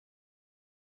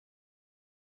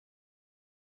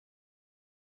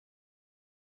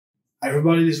Hi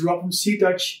everybody, this is Rob from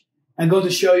CTOUCH. I'm going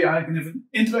to show you how you can have an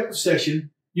interactive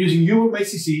session using UBoardMate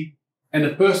CC and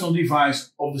the personal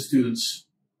device of the students.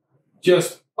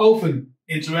 Just open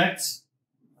Interact,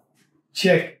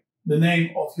 check the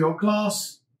name of your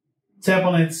class, tap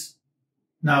on it.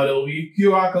 Now there will be a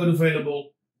QR code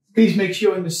available. Please make sure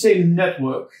you're in the same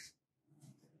network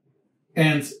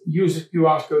and use the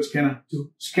QR code scanner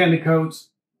to scan the code.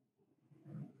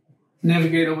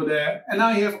 Navigate over there, and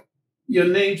now you have your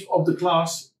names of the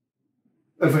class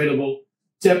available.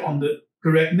 Tap on the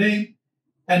correct name,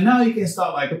 and now you can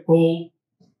start like a poll,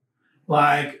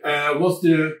 like what's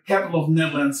the capital of the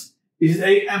Netherlands? Is it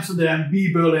A, Amsterdam,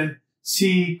 B, Berlin,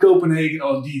 C, Copenhagen,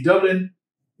 or D, Dublin?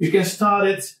 You can start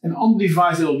it, and on the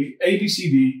device it will be A, B, C,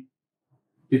 D.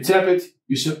 You tap it,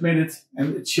 you submit it,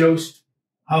 and it shows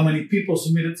how many people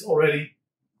submitted already.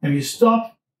 And you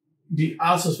stop, the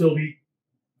answers will be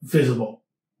visible.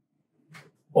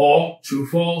 Or true,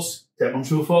 false, tap on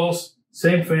true, false,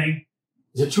 same thing.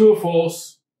 Is it true or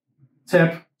false?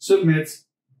 Tap, submit,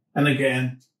 and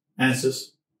again,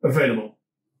 answers available.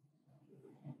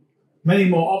 Many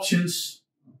more options,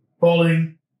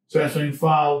 polling, transferring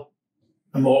file,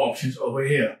 and more options over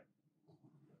here.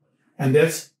 And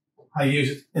that's how you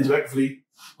use it interactively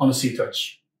on the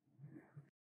CTOUCH.